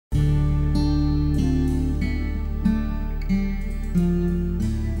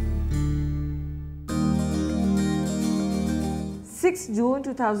6 June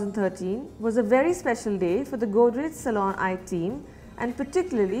 2013 was a very special day for the Godrej Salon-I team and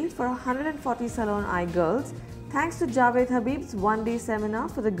particularly for 140 Salon-I girls thanks to Jawed Habib's one-day seminar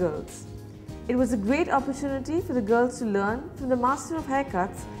for the girls. It was a great opportunity for the girls to learn from the master of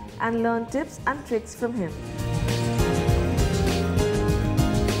haircuts and learn tips and tricks from him.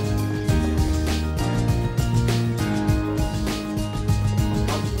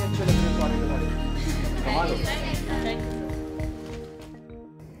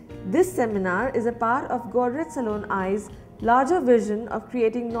 This seminar is a part of Godrej Salon-I's larger vision of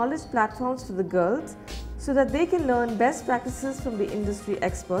creating knowledge platforms for the girls so that they can learn best practices from the industry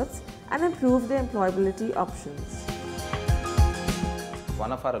experts and improve their employability options.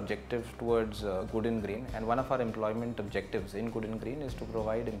 One of our objectives towards Good and Green and one of our employment objectives in Good and Green is to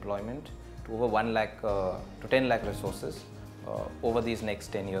provide employment to over 1 lakh to 10 lakh resources over these next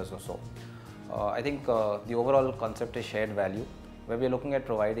 10 years or so. I think the overall concept is shared value, where we are looking at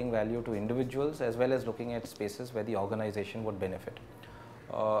providing value to individuals as well as looking at spaces where the organization would benefit.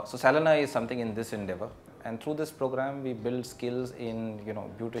 So Salon-I is something in this endeavor, and through this program we build skills in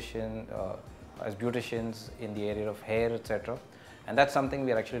as beauticians in the area of hair, etc. And that's something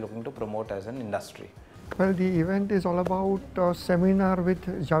we are actually looking to promote as an industry. Well, the event is all about a seminar with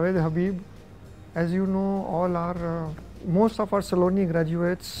Jawed Habib. As you know, most of our Salon-I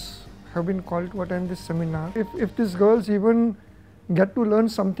graduates have been called to attend this seminar. If these girls even get to learn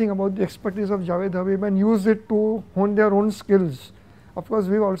something about the expertise of Jawed Habib and use it to hone their own skills. Of course,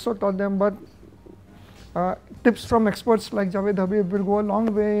 we've also taught them, but tips from experts like Jawed Habib will go a long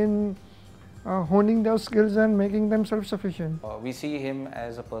way in honing their skills and making them self-sufficient. We see him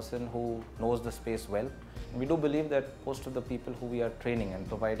as a person who knows the space well. We do believe that most of the people who we are training and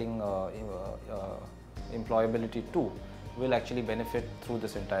providing employability to will actually benefit through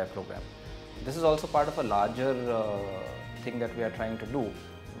this entire program. This is also part of a larger thing that we are trying to do,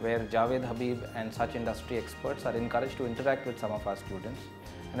 where Jawed Habib and such industry experts are encouraged to interact with some of our students,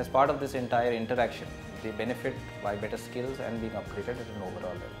 and as part of this entire interaction they benefit by better skills and being upgraded at an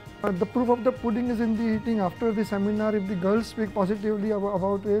overall level. The proof of the pudding is in the eating. After the seminar, if the girls speak positively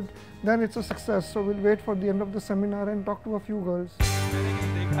about it, then it's a success. So we'll wait for the end of the seminar and talk to a few girls.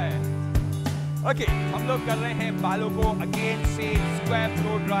 Okay, हम लोग कर रहे हैं बालों को again same square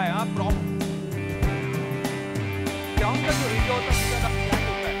blow dry, ground का जो area होता है उसका फ्लैट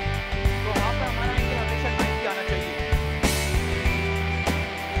होता है, तो वहाँ पर हमारा एंगल हमेशा 90 आना चाहिए,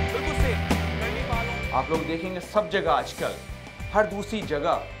 बिल्कुल सेम। आप लोग देखेंगे सब जगह आजकल हर दूसरी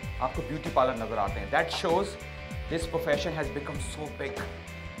जगह आपको ब्यूटी पार्लर नजर आते हैं। That shows this profession has become so big।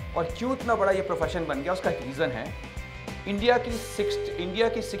 और क्यों इतना बड़ा ये प्रोफेशन बन गया, उसका एक रीज़न है। इंडिया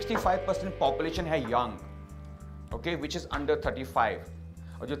की 65% पॉपुलेशन है young, okay, which is under 35,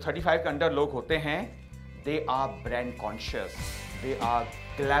 और जो 35 के अंडर लोग होते हैं they are brand conscious, they are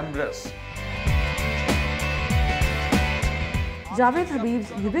glamorous. Jawed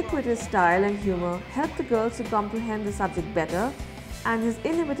Habib's ubiquitous style and humor helped the girls to comprehend the subject better, and his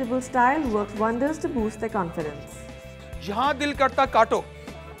inimitable style worked wonders to boost their confidence. जहां दिल करता काटो,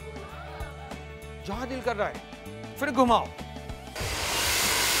 जहां दिल कर रहा है फिर घुमाओ।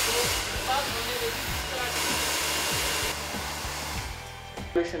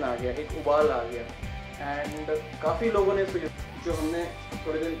 आ गया, एक उबाल आ गया, एंड काफ़ी लोगों ने जो हमने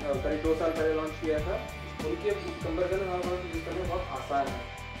थोड़े दिन करीब 2 साल पहले लॉन्च किया था, उनके कंपेरिजन में हमारा यूज़ करना बहुत आसान है।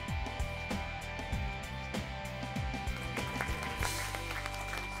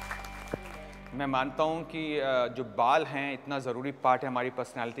 मैं मानता हूँ कि जो बाल हैं इतना ज़रूरी पार्ट है हमारी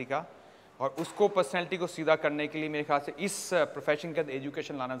पर्सनैलिटी का, और उसको पर्सनैलिटी को सीधा करने के लिए मेरे ख्याल से इस प्रोफेशन के अंदर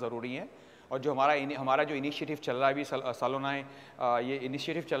एजुकेशन लाना ज़रूरी है। और जो हमारा जो इनिशिएटिव चल रहा है अभी सालों-I, ये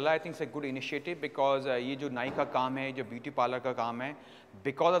इनिशिएटिव चल रहा है, I think it's a good initiative, because ये जो नाई का काम है, जो ब्यूटी पार्लर का काम है,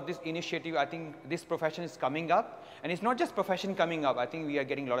 because of this initiative I think this profession is coming up, and it's not just profession coming up, I think we are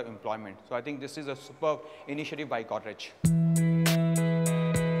getting lot of employment. So I think this is a superb initiative by Godrej.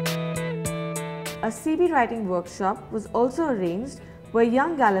 A CV writing workshop was also arranged where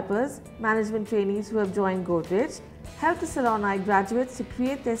young gallopers, management trainees who have joined Godrej, help the Salon-I graduates to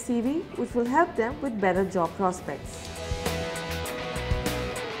create their CV, which will help them with better job prospects.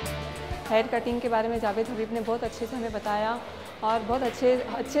 Hair cutting के बारे में जावेद हबीब ने बहुत अच्छे से हमें बताया और बहुत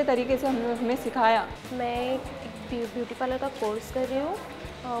अच्छे तरीके से हमें सिखाया। मैं एक ब्यूटी पार्लर का कोर्स कर रही हूँ,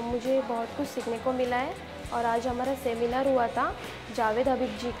 मुझे बहुत कुछ सीखने को मिला है, और आज हमारा सेमिनार हुआ था जावेद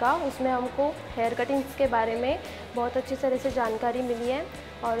हबीब जी का, उसमें हमको हेयर कटिंग्स के बारे में बहुत अच्छी तरह से जानकारी मिली है,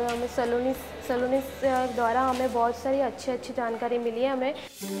 और हमें सलोनिस्ट द्वारा हमें बहुत सारी अच्छी जानकारी मिली है हमें।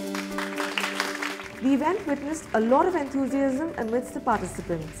 The event witnessed a lot of enthusiasm amidst the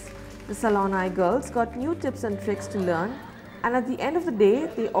participants. The Salon-I girls got new tips and tricks to learn, And at the end of the day,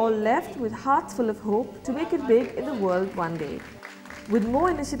 they all left with hearts full of hope to make it big in the world one day. With more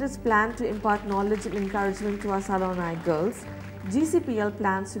initiatives planned to impart knowledge and encouragement to our Salon-I girls, GCPL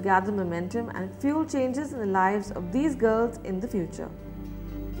plans to gather momentum and fuel changes in the lives of these girls in the future.